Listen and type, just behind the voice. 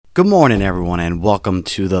Good morning, everyone, and welcome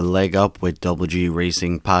to the Leg Up with Double G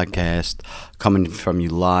Racing podcast, coming from you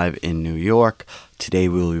live in New York. Today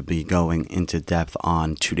we will be going into depth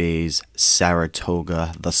on today's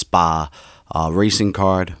Saratoga, the Spa racing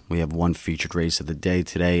card. We have one featured race of the day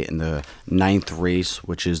today in the ninth race,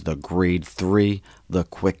 which is the Grade 3, the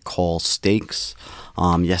Quick Call Stakes.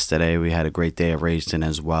 Yesterday we had a great day of racing,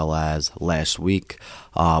 as well as last week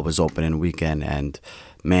was opening weekend, and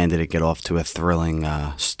man, did it get off to a thrilling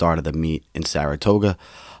start of the meet in Saratoga.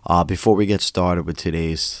 Before we get started with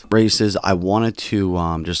today's races, I wanted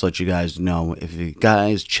to just let you guys know, if you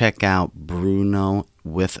guys check out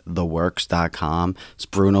BrunoWithTheWorks.com, it's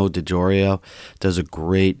Bruno DiGiorio, does a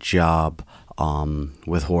great job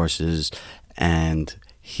with horses, and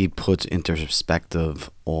he puts into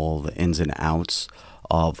perspective all the ins and outs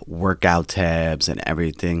of workout tabs and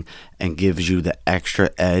everything, and gives you the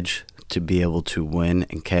extra edge to be able to win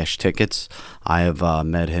and cash tickets. I have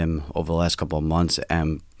met him over the last couple of months,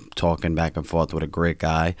 and talking back and forth with a great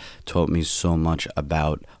guy, taught me so much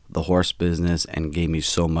about the horse business and gave me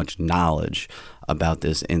so much knowledge about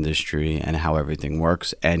this industry and how everything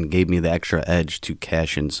works, and gave me the extra edge to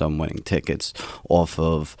cash in some winning tickets off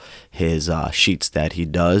of his sheets that he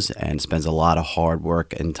does, and spends a lot of hard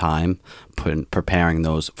work and time preparing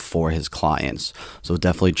those for his clients. So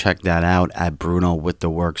definitely check that out at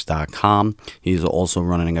BrunoWithTheWorks.com. He's also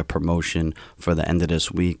running a promotion for the end of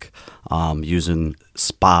this week using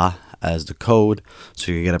SPA as the code,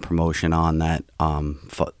 so you get a promotion on that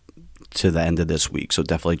to the end of this week. So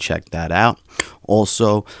definitely check that out.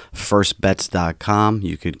 Also, firstbets.com,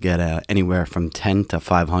 you could get anywhere from $10 to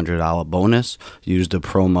 $500 bonus. Use the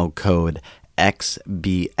promo code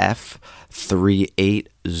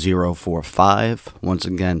XBF38045. Once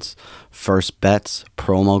again, First Bets,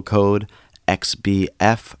 promo code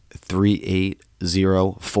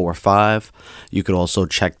XBF38045. You could also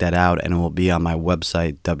check that out, and it will be on my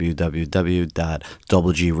website,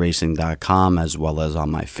 www.doublegracing.com, as well as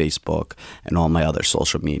on my Facebook and all my other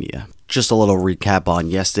social media. Just a little recap on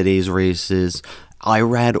yesterday's races.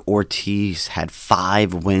 Irad Ortiz had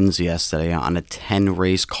 5 wins yesterday on a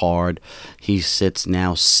 10-race card. He sits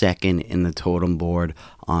now second in the totem board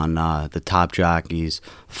on the top jockeys,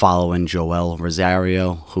 following Joel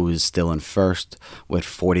Rosario, who is still in first with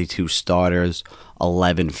 42 starters,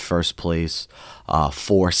 11 first place,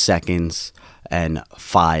 4 seconds, and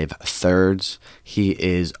 5 thirds. He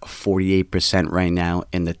is 48% right now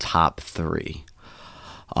in the top 3.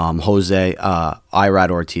 Irad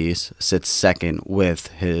Ortiz sits second with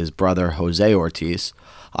his brother Jose Ortiz.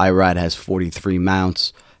 Irad has 43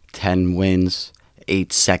 mounts, 10 wins,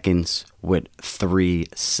 8 seconds, with 3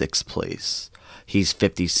 6th place. He's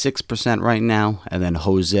 56% right now, and then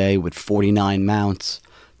Jose with 49 mounts,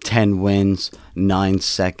 10 wins, 9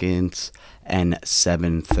 seconds, and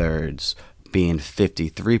 7 thirds, being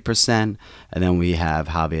 53%. And then we have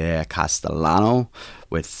Javier Castellano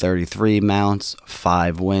with 33 mounts,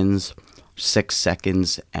 5 wins, 6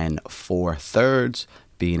 seconds, and 4 thirds,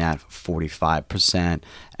 being at 45%.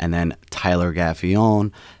 And then Tyler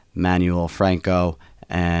Gaffillon, Manuel Franco,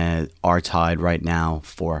 and are tied right now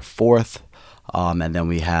for 4th. And then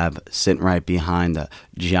we have, sitting right behind, the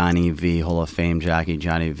Johnny V, Hall of Fame jockey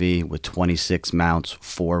Johnny V, with 26 mounts,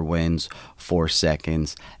 4 wins, 4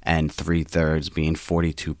 seconds, and 3 thirds, being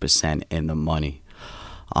 42% in the money.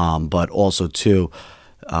 But also, too,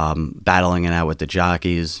 battling it out with the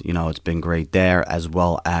jockeys, it's been great there, as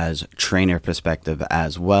well as trainer perspective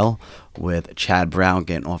as well, with Chad Brown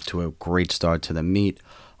getting off to a great start to the meet.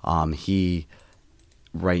 He,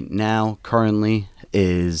 right now, currently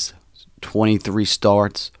is 23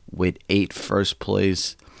 starts with 8 first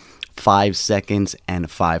place, 5 seconds,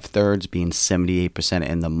 and 5 thirds, being 78%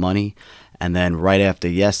 in the money. And then right after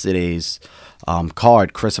yesterday's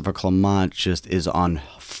card, Christopher Clement just is on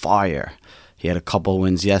fire. He had a couple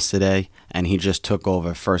wins yesterday, and he just took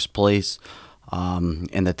over first place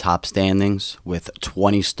in the top standings with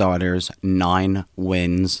 20 starters, 9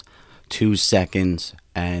 wins, 2 seconds,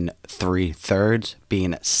 and 3 thirds,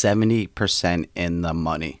 being 70% in the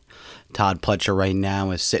money. Todd Pletcher right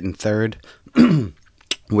now is sitting third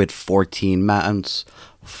with 14 mounts,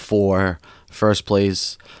 4 first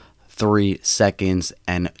place, 3 seconds,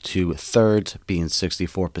 and 2 thirds, being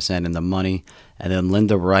 64% in the money. And then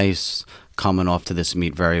Linda Rice coming off to this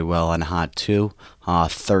meet very well and hot too.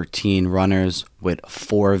 13 runners with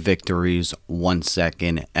 4 victories, 1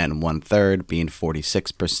 second, and 1 third, being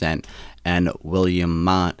 46%. And William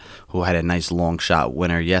Mott, who had a nice long shot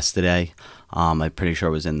winner yesterday. I'm pretty sure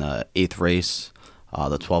it was in the 8th race.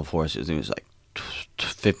 The 12 horses, it was like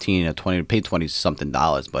 15 or 20, paid $20 something,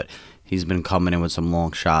 but He's been coming in with some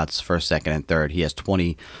long shots, first, second, and third. He has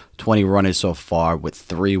 20 runners so far with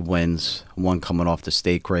 3 wins, one coming off the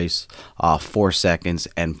stake race, 4 seconds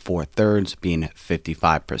and 4 thirds, being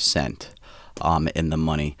 55% in the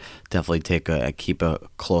money. Definitely keep a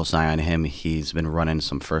close eye on him. He's been running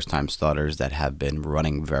some first-time starters that have been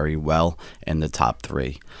running very well in the top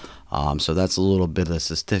 3. So that's a little bit of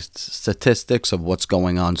statistics of what's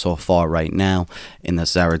going on so far right now in the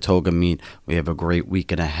Saratoga meet. We have a great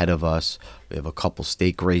weekend ahead of us. We have a couple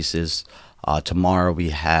stake races. Tomorrow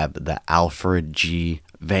we have the Alfred G.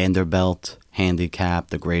 Vanderbilt handicap,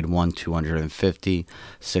 the grade 1, 250,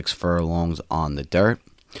 6 furlongs on the dirt.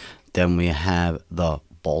 Then we have the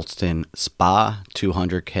Boston Spa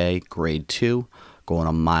 200K grade 2, going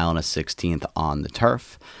a mile and a 16th on the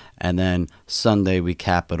turf. And then Sunday we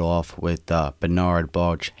cap it off with the Bernard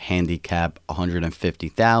Barch handicap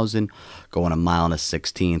 150,000, going a mile and a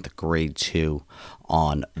 16th grade 2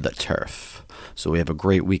 on the turf. So we have a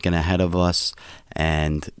great weekend ahead of us,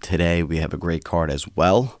 and today we have a great card as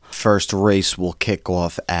well. First race will kick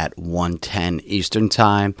off at 1:10 Eastern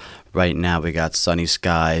Time. Right now we got sunny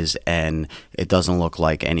skies, and it doesn't look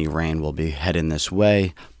like any rain will be heading this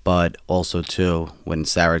way. But also, too, when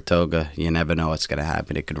Saratoga, you never know what's going to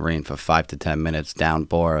happen. It could rain for 5 to 10 minutes,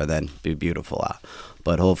 downpour, and then be beautiful out.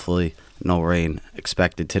 But hopefully, no rain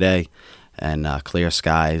expected today, and clear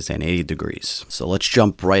skies and 80 degrees. So let's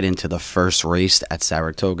jump right into the first race at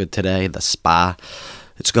Saratoga today, the Spa.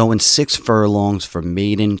 It's going 6 furlongs for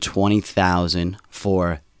maiden, 20,000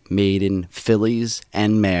 for maiden fillies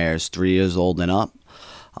and mares, 3 years old and up.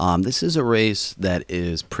 This is a race that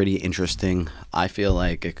is pretty interesting. I feel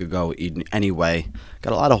like it could go any way.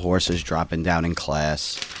 Got a lot of horses dropping down in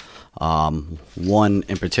class. One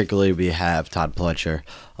in particular, we have Todd Pletcher,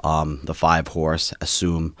 the 5 horse,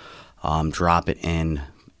 Assume, drop it in,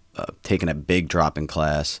 taking a big drop in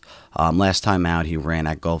class. Last time out, he ran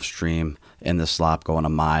at Gulfstream in the slop, going a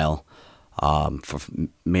mile. For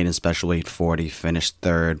maiden special weight 40, finished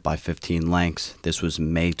 3rd by 15 lengths. This was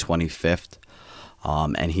May 25th.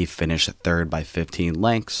 And he finished 3rd by 15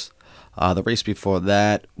 lengths. The race before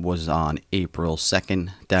that was on April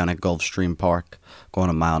 2nd down at Gulfstream Park, going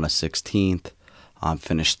a mile and a 16th.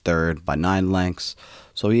 Finished 3rd by 9 lengths.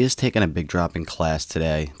 So he is taking a big drop in class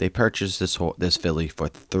today. They purchased this filly for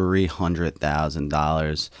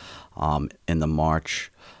 $300,000 in the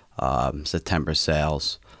March, September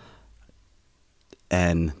sales.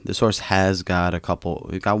 And this horse has got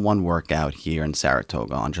we've got one workout here in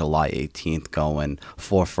Saratoga on July 18th, going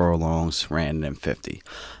 4 furlongs, ran in 50.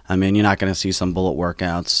 I mean, you're not going to see some bullet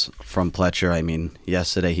workouts from Pletcher. I mean,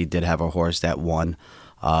 yesterday he did have a horse that won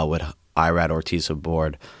with Irad Ortiz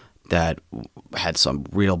aboard that had some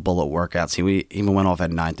real bullet workouts. He even went off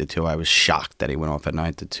at 9-2. I was shocked that he went off at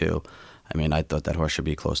 9-2. I mean, I thought that horse should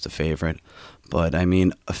be close to favorite. But, I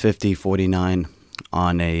mean, a 50-49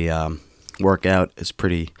 on a workout is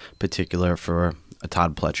pretty particular for a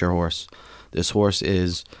Todd Pletcher horse. This horse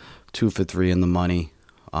is 2 for 3 in the money,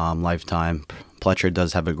 lifetime. Pletcher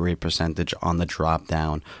does have a great percentage on the drop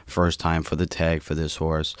down, first time for the tag for this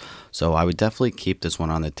horse. So I would definitely keep this one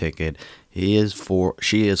on the ticket. She is 4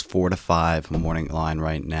 to 5 morning line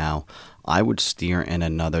right now. I would steer in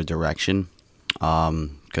another direction,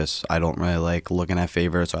 because I don't really like looking at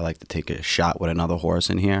favorites. I like to take a shot with another horse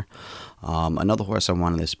in here. Another horse I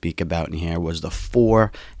wanted to speak about in here was the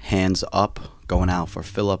 4 Hands Up, going out for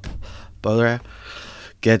Philip Butler.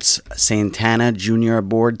 Gets Santana Jr.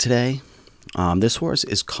 aboard today. This horse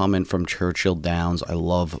is coming from Churchill Downs. I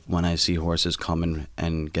love when I see horses come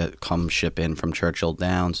ship in from Churchill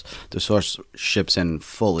Downs. This horse ships in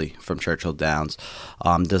fully from Churchill Downs.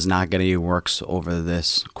 Does not get any works over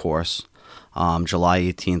this course. July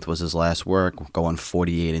 18th was his last work, going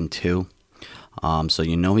 48-2. So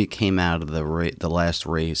you know he came out of the last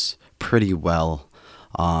race pretty well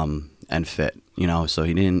and fit. You know, so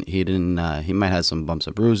he might have some bumps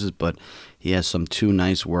and bruises, but he has some 2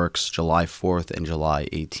 nice works, July 4th and July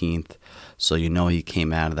 18th. So you know he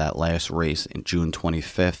came out of that last race in June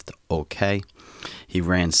 25th. Okay. He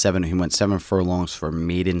went 7 furlongs for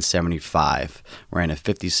maiden 75. Ran a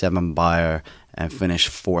 57 buyer and finished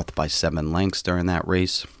 4th by 7 lengths during that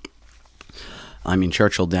race. I mean,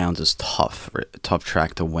 Churchill Downs is tough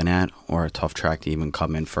track to win at, or a tough track to even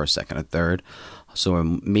come in first, second, or third. So a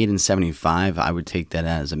maiden 75, I would take that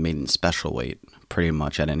as a maiden special weight, pretty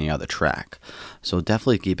much at any other track. So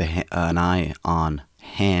definitely keep an eye on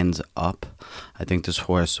Hands Up. I think this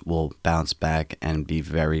horse will bounce back and be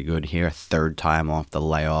very good here. 3rd time off the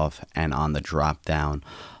layoff and on the drop down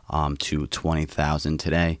to 20,000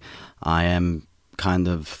 today. I am kind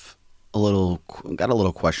of got a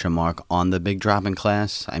little question mark on the big drop in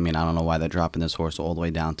class. I mean, I don't know why they're dropping this horse all the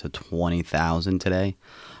way down to 20,000 today.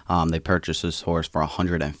 They purchased this horse for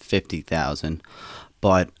 150,000,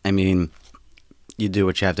 but I mean, you do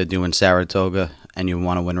what you have to do in Saratoga, and you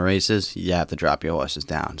want to win races, you have to drop your horses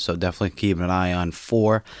down. So definitely keep an eye on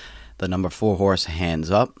four, the number 4 horse,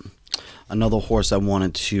 Hands Up. Another horse I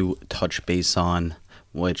wanted to touch base on,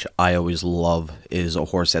 which I always love, is a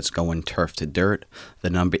horse that's going turf to dirt. The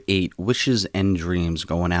number 8, Wishes and Dreams,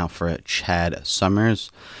 going out for Chad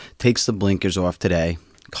Summers. Takes the blinkers off today,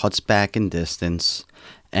 cuts back in distance,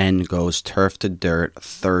 and goes turf to dirt,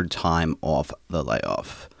 third time off the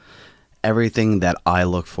layoff. Everything that I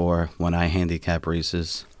look for when I handicap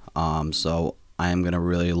races. So I am going to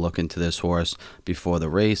really look into this horse before the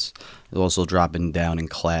race. It's also dropping down in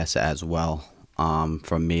class as well,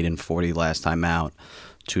 from maiden 40 last time out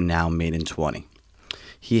to now maiden 20.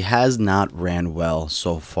 He has not ran well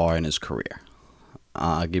so far in his career.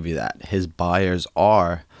 I'll give you that. His buyers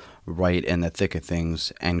are right in the thick of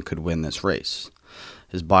things and could win this race.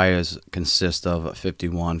 His buyers consist of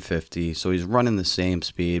 51, 50, so he's running the same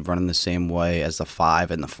speed, running the same way as the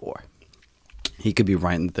 5 and the 4. He could be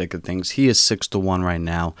right in the thick of things. He is 6-1 right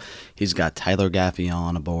now. He's got Tyler Gaffey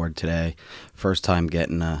on aboard today. First time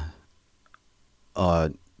getting a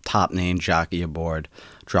top name jockey aboard.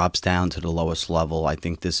 Drops down to the lowest level. I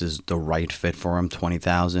think this is the right fit for him,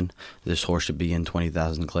 20,000. This horse should be in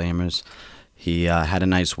 20,000 claimers. He had a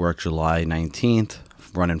nice work July 19th,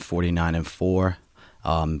 running 49-4.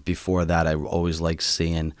 Before that, I always like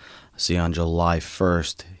seeing on July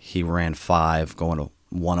 1st, he ran 5 going to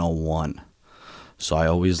 101. So I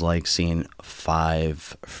always like seeing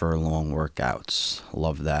 5 furlong workouts.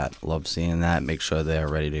 Love that. Love seeing that. Make sure they're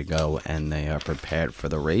ready to go and they are prepared for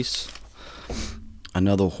the race.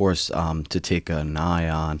 Another horse to take an eye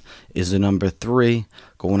on is the number 3,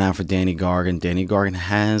 going out for Danny Gargan. Danny Gargan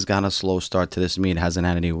has got a slow start to this meet. Hasn't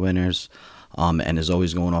had any winners, and is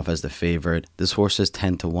always going off as the favorite. This horse is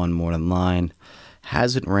 10-1 more than line.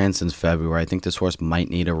 Hasn't ran since February. I think this horse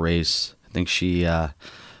might need a race. I think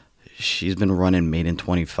she's been running maiden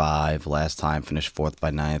 25 last time, finished 4th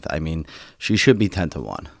by 9th. I mean, she should be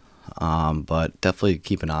 10-1. But definitely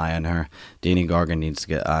keep an eye on her. Danny Gargan needs to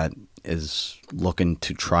get is looking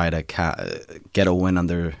to try to get a win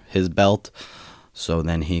under his belt, so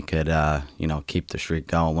then he could keep the streak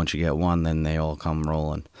going. Once you get one, then they all come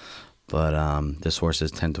rolling. But this horse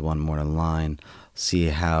is 10-1 more than line. See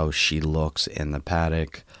how she looks in the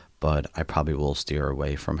paddock, but I probably will steer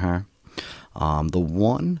away from her. The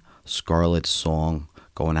 1, Scarlet Song,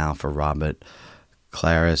 going out for Robert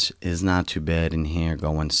Claris, is not too bad in here.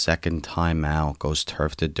 Going second time out, goes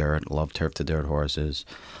turf to dirt. Love turf to dirt horses.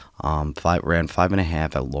 Ran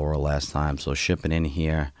 5.5 at Laurel last time, so shipping in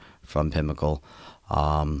here from Pinnacle.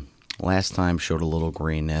 Last time showed a little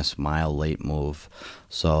greenness, mile late move.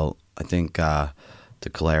 So I think the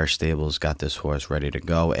Claris stables got this horse ready to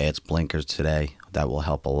go. Adds blinkers today. That will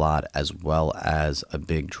help a lot, as well as a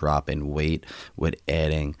big drop in weight with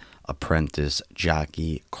adding apprentice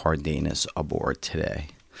jockey Cardenas aboard today.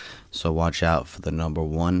 So watch out for the number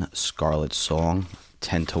 1, Scarlet Song,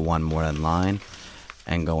 10-1 more than line,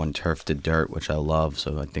 and going turf to dirt, which I love.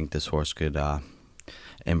 So I think this horse could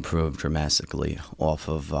improve dramatically off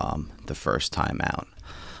of the first time out.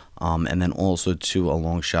 And then also, too, a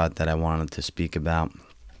long shot that I wanted to speak about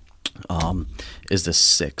is the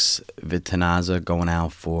 6, Vitanaza, going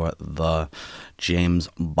out for the James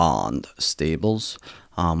Bond stables.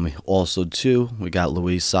 Also, too, we got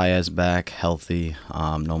Luis Saez back, healthy,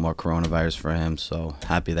 no more coronavirus for him, so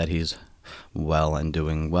happy that he's well and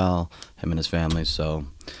doing well, him and his family. So,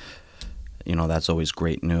 that's always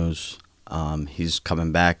great news. He's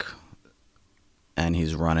coming back, and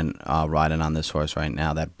he's riding on this horse right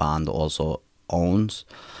now that Bond also owns.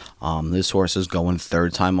 This horse is going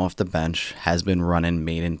third time off the bench, has been running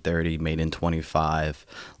maiden 30, maiden 25.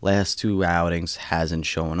 Last 2 outings hasn't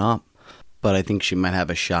shown up, but I think she might have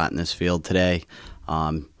a shot in this field today.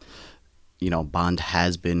 Bond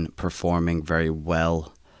has been performing very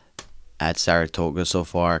well at Saratoga so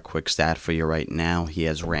far. Quick stat for you right now: he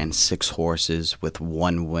has ran 6 horses with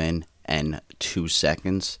 1 win and 2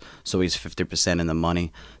 seconds, so he's 50% in the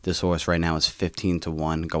money. This horse right now is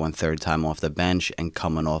 15-1, going third time off the bench and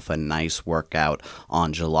coming off a nice workout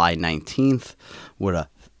on July 19th with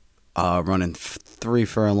a running 3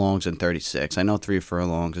 furlongs and 36. I know 3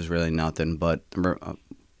 furlongs is really nothing, but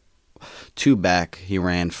 2 back he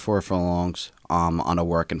ran 4 furlongs on a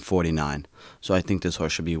work in 49. So I think this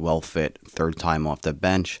horse should be well fit, third time off the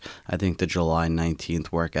bench. I think the July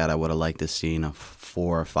 19th workout, I would have liked to see a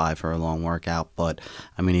 4 or 5 furlong workout, but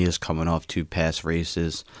I mean, he is coming off 2 past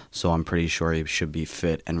races, so I'm pretty sure he should be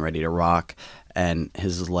fit and ready to rock. And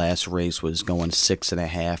his last race was going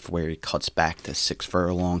 6.5, where he cuts back to 6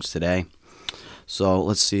 furlongs today. So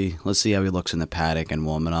let's see how he looks in the paddock and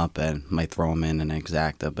warming up, and might throw him in an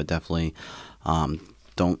exacta, but definitely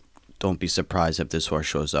don't be surprised if this horse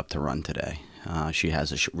shows up to run today. She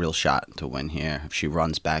has a real shot to win here if she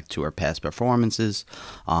runs back to her past performances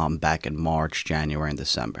back in March, January, and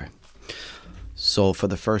December. So for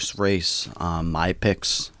the first race, my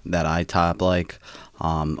picks that I top like,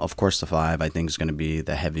 of course the 5 I think is going to be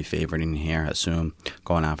the heavy favorite in here, assume,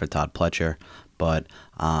 going out for Todd Pletcher. But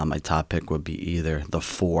my top pick would be either the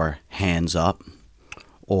 4 Hands Up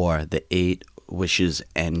or the 8 Wishes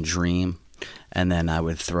and Dream. And then I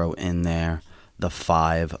would throw in there the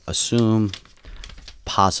 5 Assume,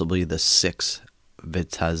 possibly the 6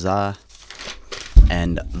 Vitaza,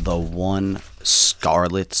 and the 1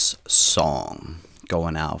 Scarlet's Song,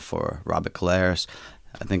 going out for Robert Calares.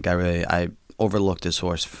 I think I overlooked this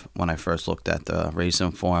horse when I first looked at the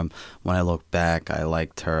racing form. When I look back, I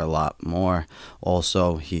liked her a lot more.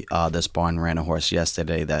 Also, this barn ran a horse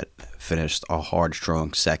yesterday that finished a hard,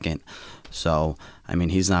 strong second. So, I mean,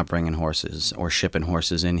 he's not bringing horses or shipping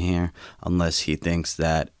horses in here unless he thinks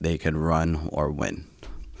that they could run or win.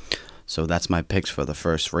 So that's my picks for the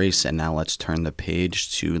first race, and now let's turn the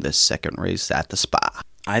page to the second race at the Spa.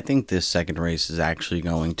 I think this second race is actually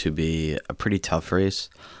going to be a pretty tough race.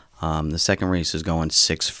 The second race is going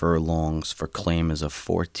 6 furlongs for claimers of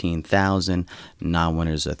 14,000,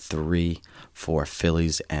 non-winners of 3 for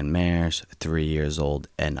fillies and mares 3 years old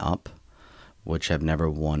and up, which have never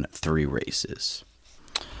won 3 races.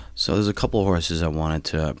 So there's a couple of horses I wanted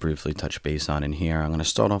to briefly touch base on in here. I'm going to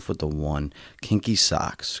start off with the 1 Kinky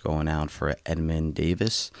Socks, going out for Edmund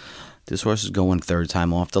Davis. This horse is going 3rd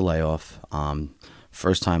time off the layoff.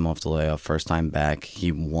 First time off the layoff, first time back.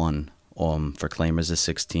 He won for claimers of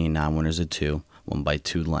 16, non-winners of 2, won by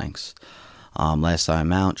 2 lengths. Last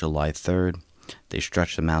time out, July 3rd, they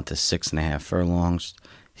stretched him out to 6.5 furlongs.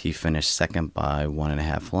 He finished second by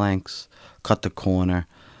 1.5 lengths, cut the corner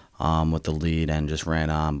with the lead and just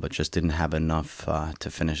ran on, but just didn't have enough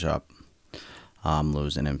to finish up,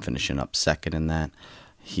 losing and finishing up second in that.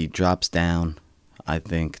 He drops down, I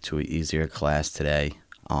think, to an easier class today,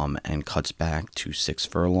 and cuts back to 6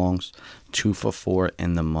 furlongs, 2 for 4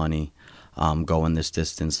 in the money, going this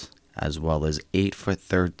distance, as well as 8 for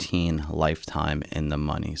 13 lifetime in the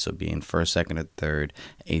money. So being first, second, or third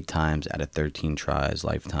 8 times out of 13 tries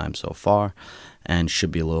lifetime so far, and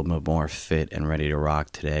should be a little bit more fit and ready to rock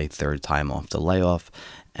today, 3rd time off the layoff.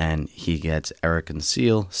 And he gets Eric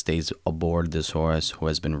Seal, stays aboard this horse, who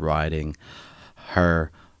has been riding her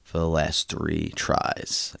for the last 3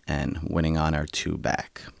 tries and winning on her 2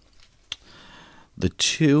 back. The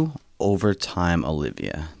 2 Overtime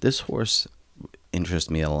Olivia. This horse interests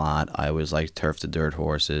me a lot. I always like turf to dirt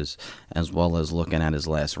horses, as well as looking at his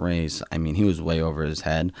last race. I mean, he was way over his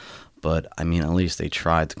head, but I mean, at least they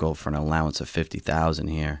tried to go for an allowance of 50,000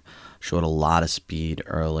 here. Showed a lot of speed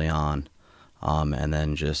early on, and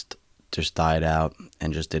then just died out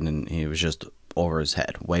and just didn't. He was just over his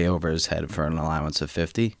head, way over his head for an allowance of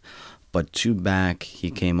 50. But 2 back, he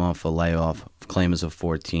came off a layoff, claimers of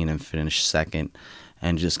 14, and finished second,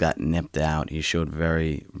 and just got nipped out. He showed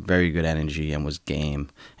very, very good energy and was game,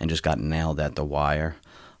 and just got nailed at the wire.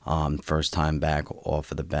 First time back off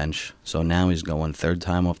of the bench. So now he's going 3rd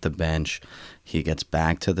time off the bench. He gets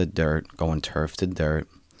back to the dirt, going turf to dirt.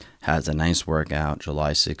 Has a nice workout,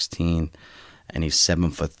 July 16, and he's 7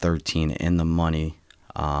 for 13 in the money,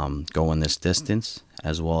 going this distance,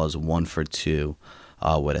 as well as 1 for 2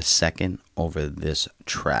 with a second over this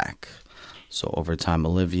track. So Overtime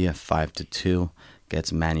Olivia, 5-2,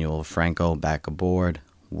 gets Manuel Franco back aboard,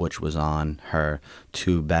 which was on her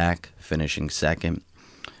 2 back, finishing second.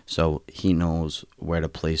 So he knows where to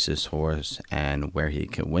place this horse and where he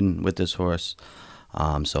can win with this horse.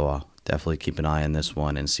 So I'll definitely keep an eye on this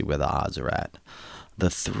one and see where the odds are at. The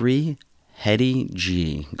 3 Hetty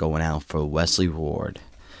G, going out for Wesley Ward.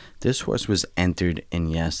 This horse was entered in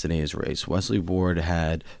yesterday's race. Wesley Ward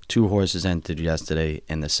had 2 horses entered yesterday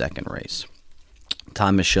in the second race.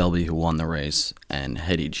 Thomas Shelby, who won the race, and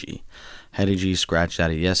Hetty G. Hetty G scratched out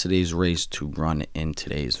of yesterday's race to run in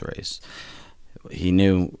today's race. They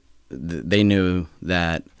knew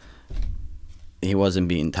that he wasn't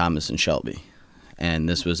beating Thomas and Shelby, and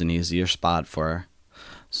this was an easier spot for her.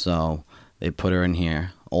 So they put her in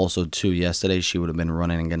here. Also, too, yesterday she would have been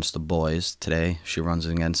running against the boys. Today she runs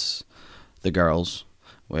against the girls,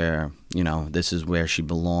 where, this is where she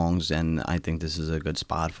belongs, and I think this is a good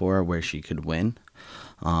spot for her where she could win.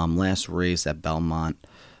 Last race at Belmont,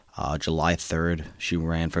 July 3rd, she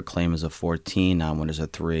ran for claim as a 14, non-winners a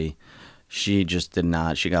 3. She just did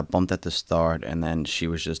not. She got bumped at the start, and then she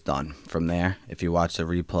was just done. From there, if you watch the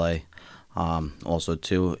replay, also,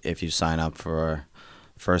 too, if you sign up for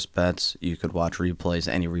First Bets, you could watch replays,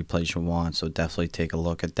 any replays you want. So definitely take a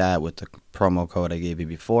look at that with the promo code I gave you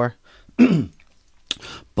before.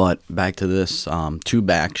 But back to this, two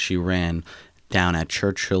back, she ran down at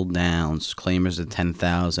Churchill Downs. Claimers at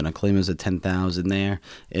 10,000. A claimers at 10,000 there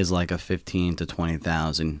is like a 15 to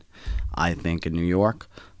 20,000, I think, in New York.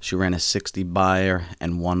 She ran a 60 buyer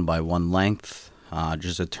and won by 1 length.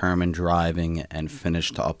 Just determined driving and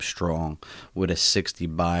finished up strong with a 60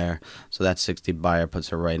 buyer. So that 60 buyer puts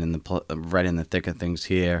her right in the thick of things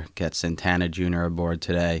here. Gets Santana Jr. aboard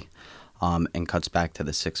today, and cuts back to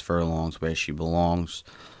the 6 furlongs where she belongs.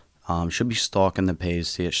 Should be stalking the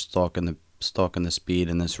pace here, stalking the speed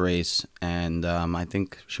in this race, and I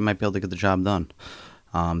think she might be able to get the job done.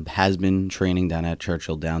 Has been training down at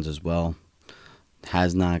Churchill Downs as well.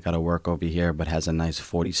 Has not got to work over here, but has a nice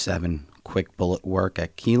 47 quick bullet work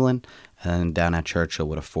at Keeneland, and then down at Churchill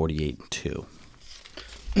with a 48-2.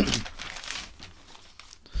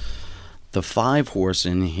 The 5 horse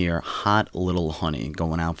in here, Hot Little Honey,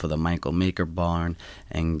 going out for the Michael Maker barn,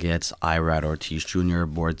 and gets Irad Ortiz Jr.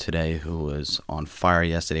 aboard today, who was on fire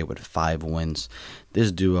yesterday with 5 wins.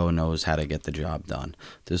 This duo knows how to get the job done.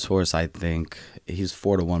 This horse, I think, he's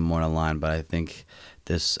 4-1 more than line, but I think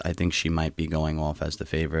she might be going off as the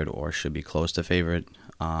favorite, or should be close to favorite,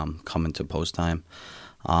 coming to post time.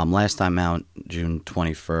 Last time out, June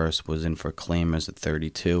 21st, was in for claimers at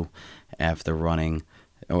 32 after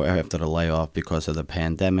the layoff because of the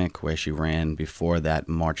pandemic, where she ran before that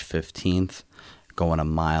March 15th, going a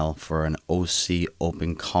mile for an OC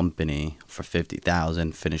Open Company for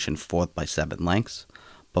 50,000, finishing 4th by 7 lengths.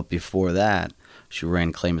 But before that, she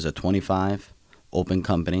ran claimers at 25, Open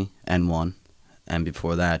Company, and won. And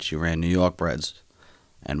before that, she ran New York Breds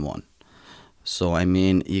and won. So, I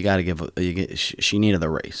mean, she needed the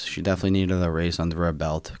race. She definitely needed the race under her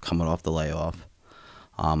belt, coming off the layoff.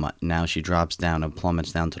 Now she drops down and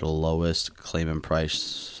plummets down to the lowest claiming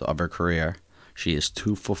price of her career. She is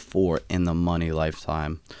 2 for 4 in the money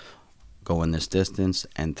lifetime going this distance,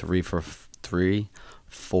 and 3 for 3,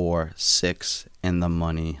 4, 6 in the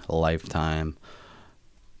money lifetime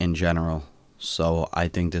in general. So I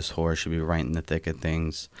think this horse should be right in the thick of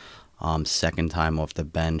things. Second time off the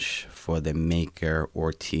bench for the Maker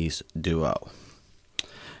Ortiz duo.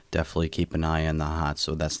 Definitely keep an eye on the hot.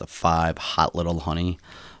 So that's the 5, Hot Little Honey.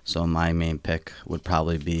 So my main pick would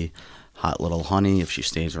probably be Hot Little Honey if she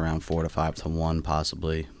stays around 4 to 5 to 1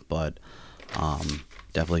 possibly. But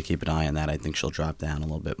definitely keep an eye on that. I think she'll drop down a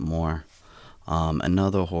little bit more.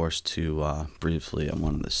 Another horse to briefly I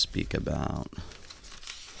wanted to speak about.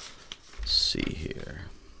 Let's see here.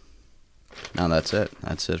 Now that's it.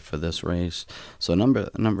 That's it for this race. So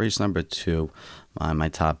race number 2, my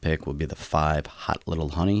top pick will be the 5, Hot Little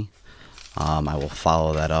Honey. I will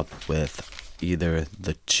follow that up with either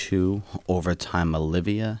the 2, Overtime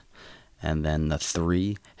Olivia, and then the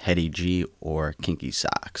 3, Hetty G or Kinky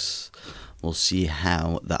Socks. We'll see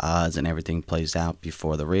how the odds and everything plays out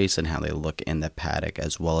before the race and how they look in the paddock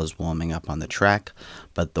as well as warming up on the track.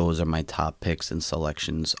 But those are my top picks and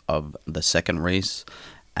selections of the second race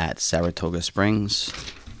at Saratoga Springs.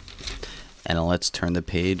 And let's turn the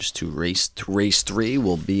page to race 3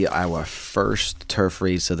 will be our first turf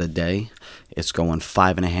race of the day. It's going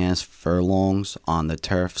 5.5 furlongs on the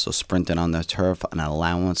turf, so sprinting on the turf, an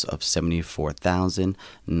allowance of 74,000,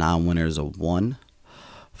 non-winners of 1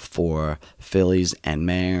 for fillies and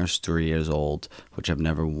mares 3 years old, which have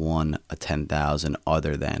never won a 10,000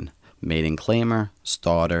 other than maiden claimer,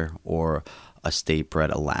 starter, or a state bred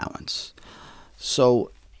allowance. So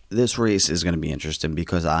this race is going to be interesting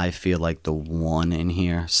because I feel like the 1 in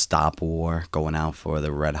here, Stop War, going out for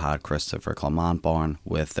the red hot Christopher Clement barn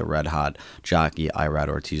with the red hot jockey Irad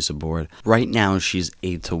Ortiz aboard. Right now she's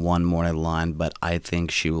 8 to 1 more than line, but I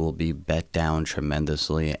think she will be bet down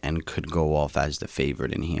tremendously and could go off as the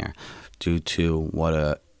favorite in here due to what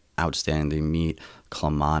a outstanding meet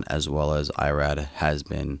Clement as well as Irad has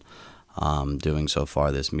been doing so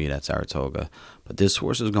far this meet at Saratoga. But this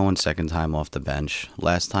horse is going second time off the bench.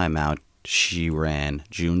 Last time out, she ran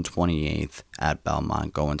June 28th at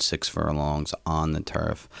Belmont, going 6 furlongs on the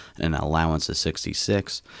turf, and an allowance of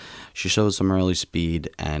 66. She showed some early speed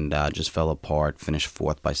and just fell apart, finished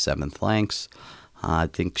 4th by 7 lengths. I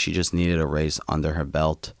think she just needed a race under her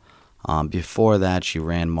belt. Before that, she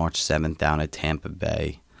ran March 7th down at Tampa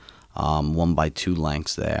Bay. won by 2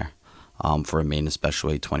 lengths there for a maiden special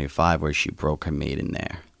weight 25, where she broke her maiden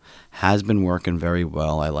there. Has been working very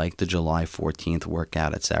well. I like the July 14th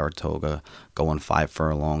workout at Saratoga, going 5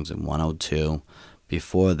 furlongs in 102.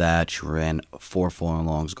 Before that, she ran 4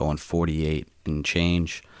 furlongs, going 48 and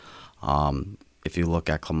change. If you look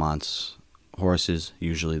at Clement's horses,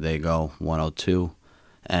 usually they go 102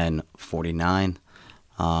 and 49.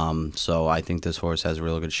 So I think this horse has a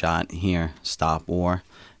real good shot here. Stop War.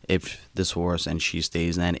 If this horse and she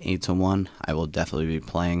stays in that 8-1, I will definitely be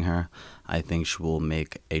playing her. I think she will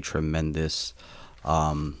make a tremendous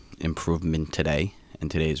improvement today in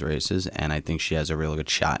today's races, and I think she has a real good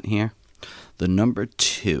shot here. The number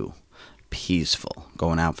 2, Peaceful,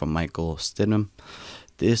 going out from Michael Stidham.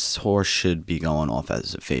 This horse should be going off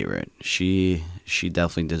as a favorite. She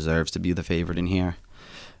definitely deserves to be the favorite in here.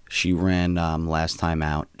 She ran last time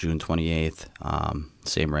out, June 28th,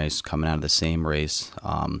 same race, coming out of the same race,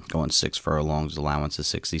 going 6 furlongs, allowance of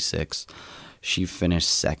 66. She finished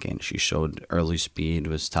second. She showed early speed,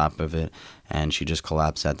 was top of it, and she just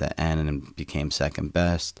collapsed at the end and became second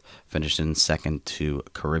best. Finished in second to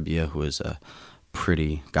Caribia, who is a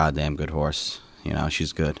pretty goddamn good horse. You know,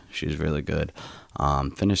 she's good. She's really good.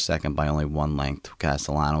 Finished second by only 1 length.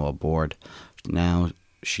 Castellano aboard. Now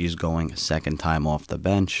she's going second time off the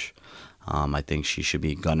bench. I think she should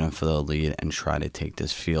be gunning for the lead and try to take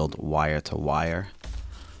this field wire to wire.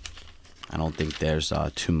 I don't think there's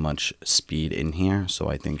too much speed in here, so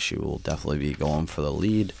I think she will definitely be going for the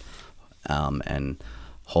lead and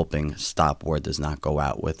hoping Stop Ward does not go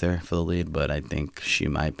out with her for the lead, but I think she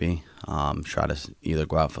might be. Try to either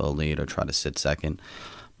go out for the lead or try to sit second.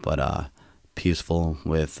 But Peaceful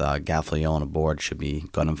with Gaffley on aboard should be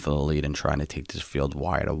gunning for the lead and trying to take this field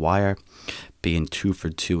wire to wire. Being 2 for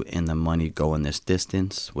 2 in the money going this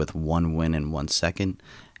distance with 1 win and 1 second,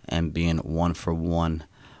 and being 1 for 1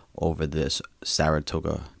 over this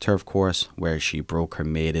Saratoga turf course, where she broke her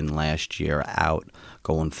maiden last year out,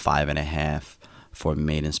 going 5.5 for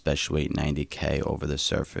maiden special weight 90K over the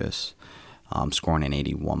surface, scoring an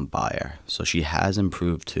 81 buyer. So she has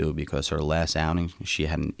improved too, because her last outing she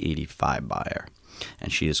had an 85 buyer,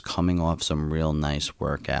 and she is coming off some real nice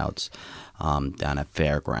workouts down at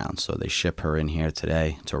Fairgrounds. So they ship her in here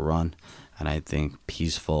today to run, and I think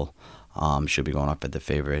Peaceful should be going up at the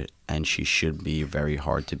favorite, and she should be very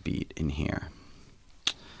hard to beat in here.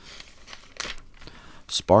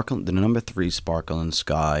 The number 3, Sparkling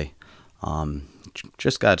Sky,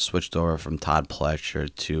 just got switched over from Todd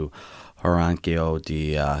Pletcher to Horacio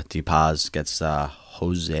de Paz. Gets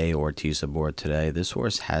Jose Ortiz aboard today. This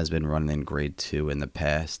horse has been running in grade 2 in the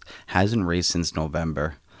past. Hasn't raced since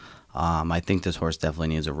November. I think this horse definitely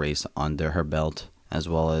needs a race under her belt, as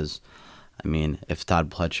well as, I mean, if Todd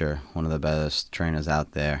Pletcher, one of the best trainers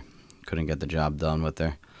out there, couldn't get the job done with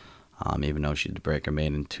her, even though she did break her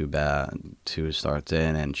maiden 2 starts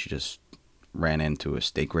in, and she just ran into her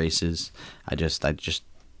stake races.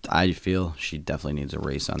 I feel she definitely needs a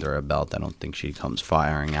race under her belt. I don't think she comes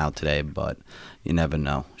firing out today, but you never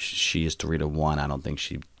know. She is 3-1. I don't think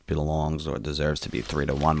she belongs or deserves to be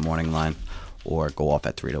 3-1 morning line, or go off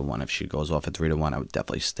at 3-1. If she goes off at 3-1, I would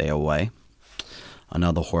definitely stay away.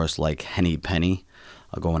 Another horse like Henny Penny,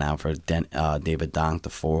 going out for David Donk, the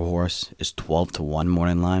 4 horse, is 12-1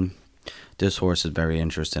 morning line. This horse is very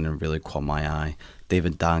interesting and really caught my eye.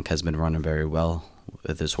 David Donk has been running very well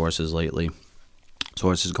with his horses lately. This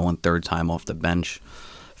horse is going 3rd time off the bench.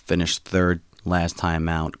 Finished 3rd last time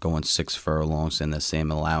out, going 6 furlongs in the same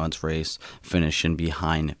allowance race, finishing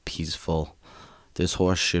behind Peaceful. This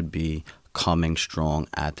horse should be coming strong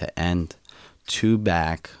at the end. 2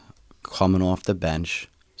 back, coming off the bench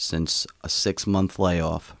since a 6-month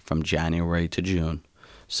layoff from January to June.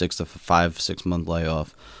 6-month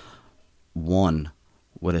layoff. 1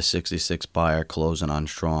 with a 66 buyer, closing on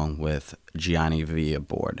strong with Gianni V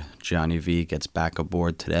aboard. Gianni V gets back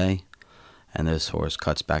aboard today, and this horse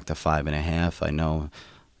cuts back to 5.5. I know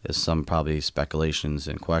there's some probably speculations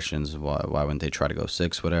and questions why wouldn't they try to go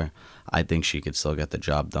 6 with her. I think she could still get the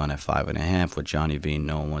job done at 5.5 with Gianni V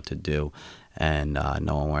knowing what to do and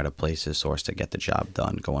knowing where to place this horse to get the job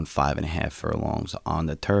done, going 5.5 furlongs on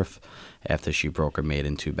the turf after she broke her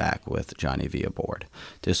maiden 2 back with Gianni V aboard.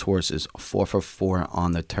 This horse is 4 for 4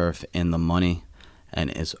 on the turf in the money,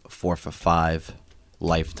 and is 4 for 5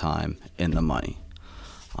 lifetime in the money.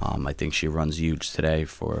 I think she runs huge today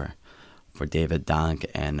for David Donk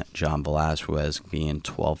and John Velasquez, being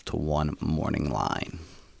 12-1 morning line.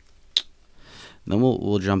 Then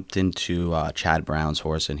we'll jump into Chad Brown's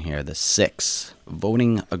horse in here, the 6,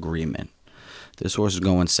 Voting Agreement. This horse is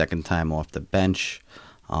going 2nd time off the bench.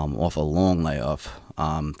 off a long layoff.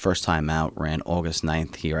 First time out, ran August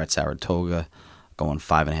 9th here at Saratoga, going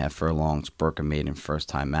 5.5 furlongs, broke a maiden first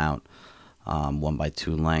time out, won by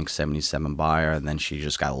 2 lengths, 77 Beyer, and then she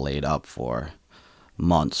just got laid up for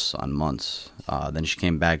months on months. Then she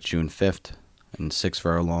came back June 5th in 6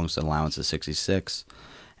 furlongs, an allowance of 66,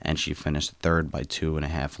 and she finished third by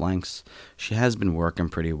 2.5 lengths. She has been working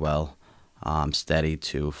pretty well, steady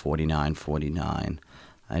to 49.49.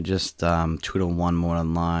 I just 2-1 more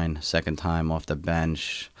in line, second time off the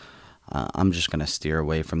bench. I'm just going to steer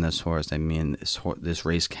away from this horse. I mean, this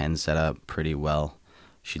race can set up pretty well.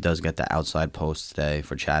 She does get the outside post today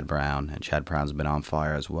for Chad Brown, and Chad Brown's been on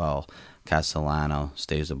fire as well. Castellano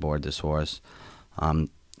stays aboard this horse.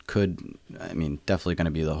 Definitely going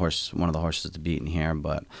to be one of the horses to beat in here,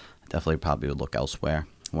 but definitely probably would look elsewhere.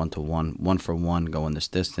 1-1, 1-for-1 going this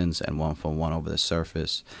distance, and 1-for-1 over the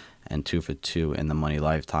surface, and 2-for-2 in the money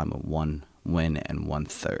lifetime of 1 win and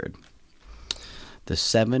 1/3. The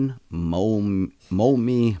 7, Mo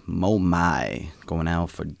My, going out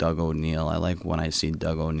for Doug O'Neill. I like when I see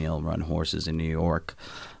Doug O'Neill run horses in New York.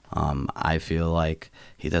 I feel like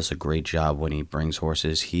he does a great job when he brings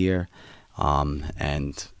horses here.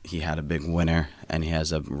 And he had a big winner, and he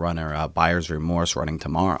has a runner, Buyer's Remorse, running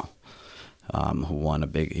tomorrow.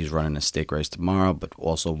 He's running a stake race tomorrow, but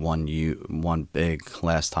also won big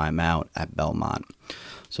last time out at Belmont.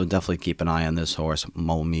 So definitely keep an eye on this horse,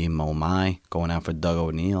 Mo My, going out for Doug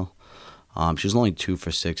O'Neill. She's only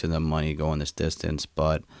 2-for-6 in the money going this distance,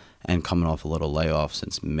 and coming off a little layoff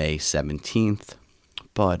since May 17th.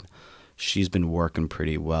 But she's been working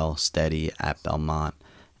pretty well, steady at Belmont.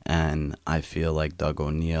 And I feel like Doug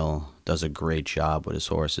O'Neill does a great job with his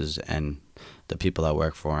horses, and the people that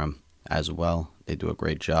work for him as well. They do a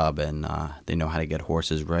great job, and they know how to get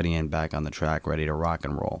horses ready and back on the track, ready to rock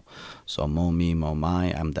and roll. So Mo My,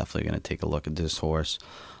 I'm definitely going to take a look at this horse,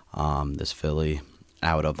 this filly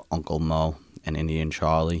out of Uncle Mo and Indian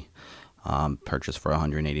Charlie, purchased for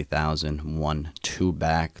 $180,000, won 2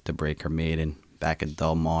 back to break her maiden back at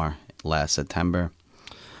Del Mar last September.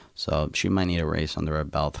 So she might need a race under her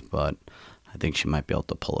belt, but I think she might be able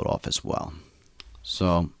to pull it off as well.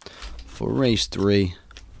 So for race 3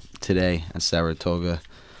 today at Saratoga,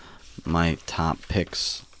 my top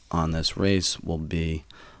picks on this race will be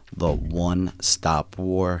the 1 Stop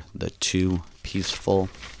War, the 2 Peaceful,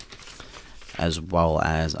 as well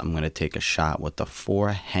as I'm going to take a shot with the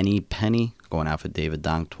 4 Henny Penny, going out for David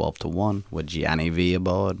Donk, 12-1 with Gianni V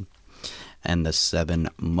aboard, and the 7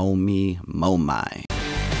 Mo My.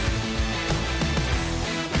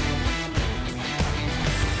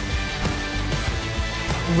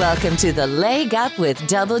 Welcome to the Leg Up with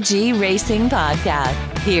Double G Racing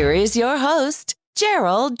podcast. Here is your host,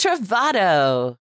 Gerald Travato.